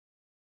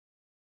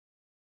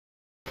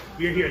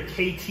We are here at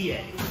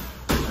KTA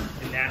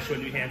in Nashua,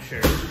 New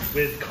Hampshire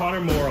with Connor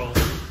Morrill.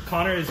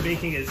 Connor is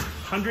making his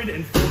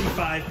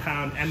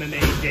 145-pound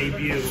MMA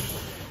debut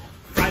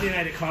Friday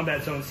night at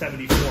Combat Zone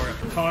 74.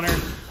 Connor,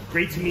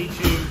 great to meet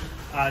you.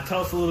 Tell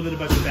us a little bit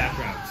about your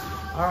background.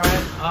 All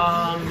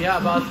right. Yeah,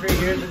 about 3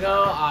 years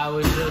ago, I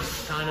was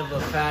just kind of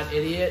a fat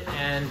idiot,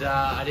 and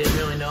I didn't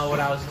really know what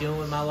I was doing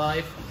with my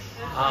life.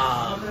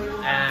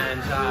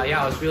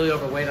 Yeah, I was really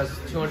overweight. I was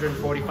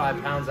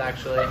 245 pounds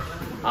actually, and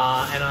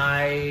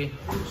I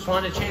just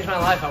wanted to change my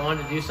life. I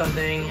wanted to do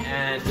something,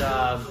 and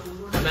I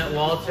met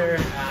Walter,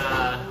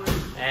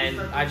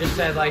 and I just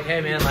said, like,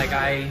 hey man, like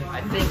I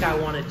think I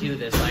want to do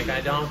this. Like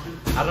I don't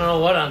know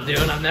what I'm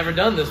doing. I've never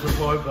done this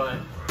before, but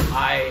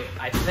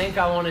I think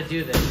I want to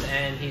do this.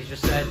 And he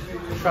just said,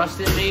 trust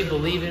in me,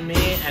 believe in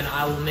me, and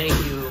I will make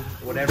you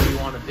whatever you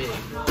want to be.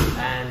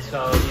 And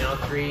so,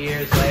 3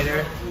 years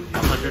later,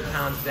 100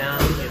 pounds down,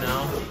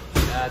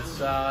 that's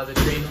the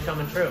dream's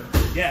coming true.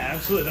 Yeah,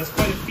 absolutely. That's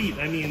quite a feat.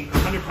 I mean,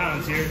 100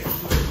 pounds, you're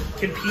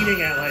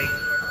competing at like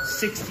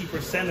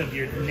 60% of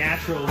your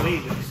natural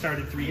weight when you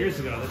started 3 years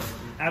ago. That's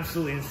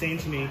absolutely insane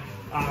to me.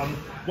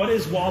 What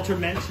has Walter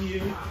meant to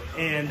you,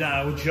 and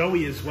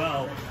Joey as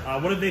well?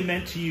 What have they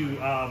meant to you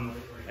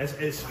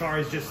as far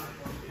as just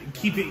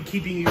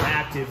keeping you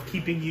active,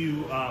 keeping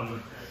you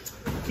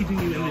in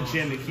the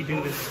gym, and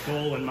keeping this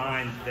goal in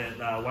mind that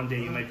one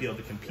day you might be able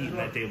to compete, and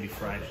that day will be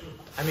Friday?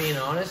 I mean,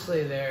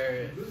 honestly,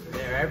 they're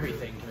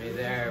everything to me.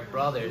 They're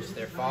brothers,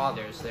 they're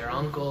fathers, they're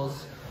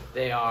uncles.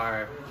 They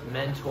are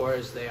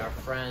mentors, they are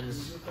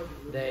friends.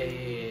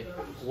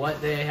 What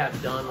they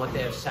have done, what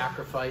they have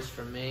sacrificed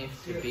for me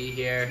to be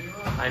here.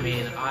 I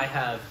mean,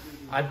 I've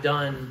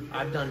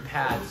done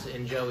pads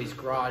in Joey's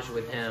garage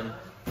with him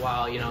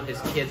while, his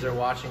kids are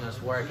watching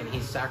us work, and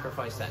he's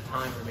sacrificed that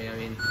time for me. I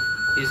mean,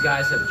 these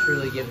guys have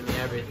truly given me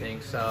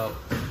everything, so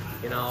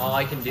all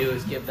I can do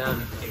is give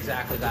them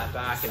exactly that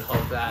back and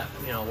hope that,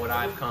 what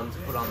I've come to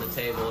put on the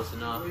table is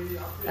enough.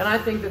 And I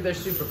think that they're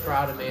super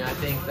proud of me. I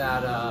think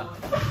that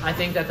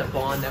the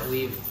bond that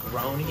we've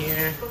grown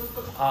here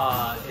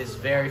is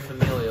very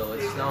familial.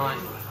 It's not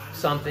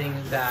something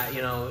that,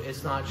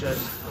 it's not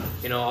just,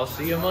 I'll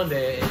see you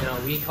Monday.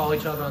 We call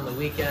each other on the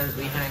weekends,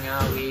 we hang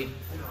out, we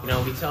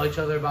tell each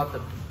other about the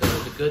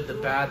good, the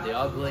bad, the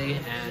ugly,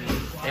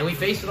 and we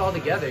face it all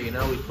together.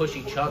 We push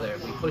each other,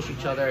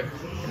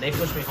 and they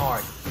push me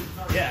hard.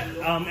 Yeah,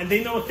 and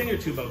they know a thing or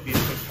two about being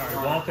pushed hard.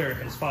 Walter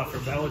has fought for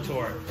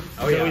Bellator.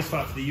 Joey's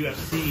fought for the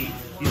UFC.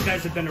 These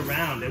guys have been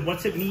around. And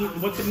what's it mean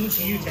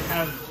to you to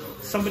have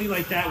somebody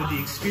like that with the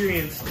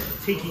experience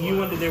taking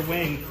you under their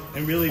wing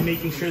and really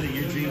making sure that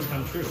your dreams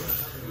come true?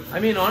 I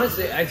mean,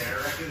 honestly,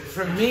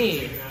 for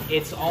me,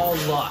 it's all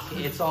luck.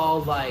 It's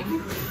all like,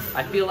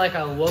 I feel like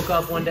I woke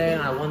up one day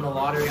and I won the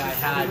lottery. I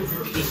had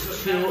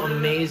these two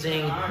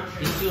amazing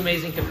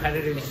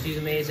competitors, these two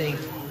amazing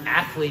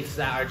athletes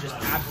that are just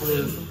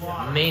absolute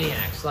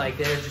maniacs. Like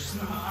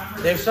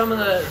they're some of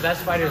the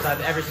best fighters I've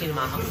ever seen in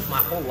my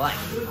whole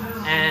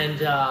life. And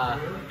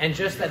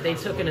just that they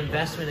took an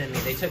investment in me,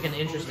 they took an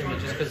interest in me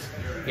just because,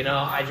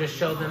 I just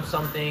showed them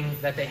something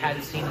that they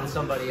hadn't seen in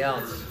somebody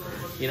else.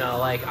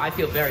 Like I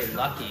feel very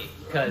lucky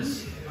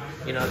because,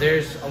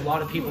 there's a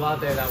lot of people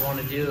out there that want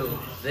to do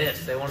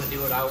this. They want to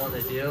do what I want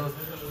to do,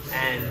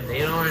 and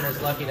they aren't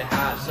as lucky to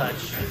have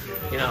such,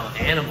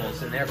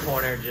 animals in their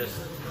corner just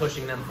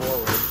pushing them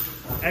forward.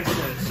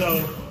 Excellent.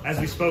 So, as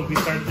we spoke, we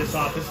started this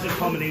off. This is a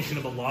culmination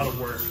of a lot of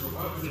work.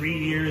 3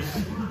 years,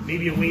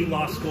 maybe a weight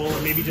loss goal,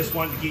 or maybe just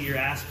wanting to get your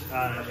ass,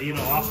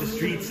 off the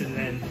streets. And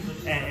then,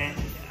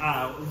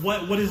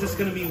 what is this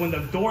going to be when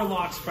the door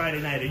locks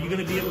Friday night? Are you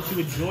going to be able to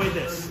enjoy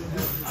this?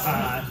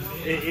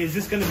 Is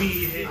this going to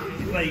be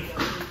like?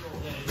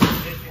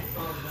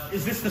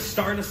 Is this the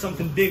start of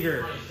something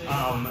bigger?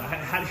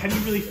 How do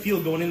you really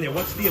feel going in there?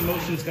 What's the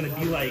emotions going to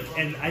be like?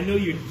 And I know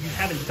you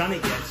haven't done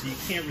it yet, so you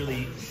can't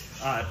really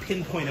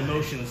pinpoint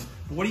emotions.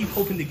 But what are you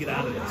hoping to get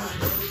out of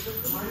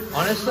this?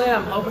 Honestly,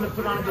 I'm hoping to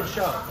put on a good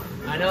show.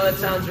 I know that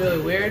sounds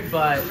really weird,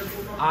 but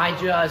I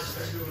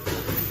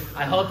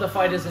hope the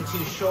fight isn't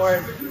too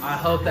short. I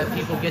hope that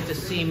people get to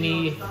see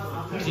me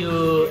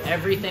do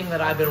everything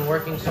that I've been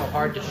working so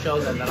hard to show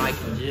them that I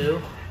can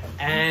do.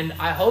 And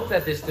I hope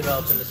that this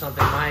develops into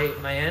something.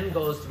 My end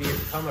goal is to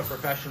become a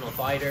professional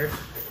fighter.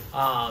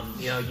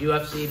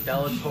 UFC,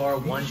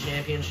 Bellator, one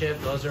championship.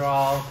 They're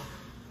all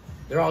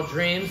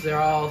dreams. They're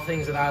all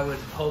things that I would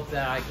hope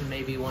that I can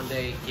maybe one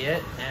day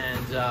get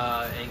and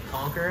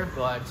conquer.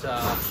 But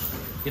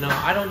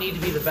I don't need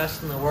to be the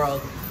best in the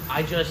world.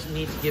 I just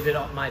need to give it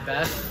up my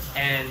best.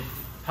 And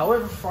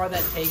however far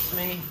that takes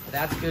me,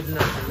 that's good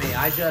enough for me.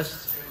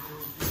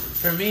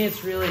 For me,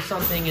 it's really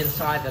something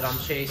inside that I'm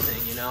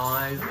chasing.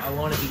 I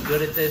want to be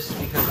good at this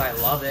because I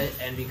love it,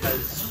 and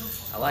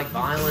because I like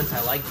violence,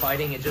 I like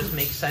fighting. It just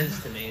makes sense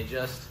to me. It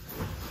just,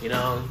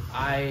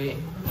 I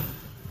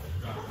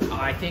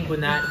think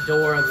when that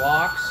door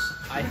locks,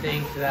 I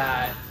think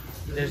that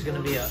there's going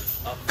to be a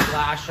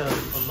flash of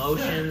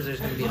emotions. There's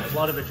going to be a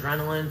flood of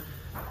adrenaline,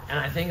 and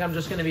I think I'm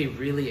just going to be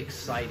really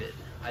excited.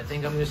 I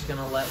think I'm just going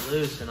to let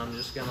loose, and I'm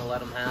just going to let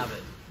them have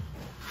it.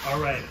 All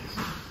right.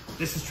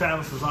 This is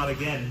Travis Lazat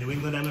again,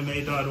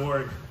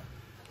 NewEnglandMMA.org,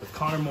 with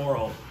Connor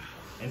Morrill,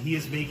 and he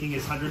is making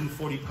his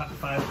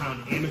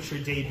 145-pound amateur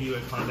debut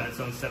at Combat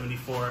Zone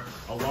 74.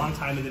 A long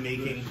time in the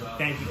making.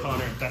 Thank you,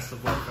 Connor. Best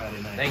of luck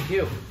Friday night. Thank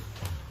you.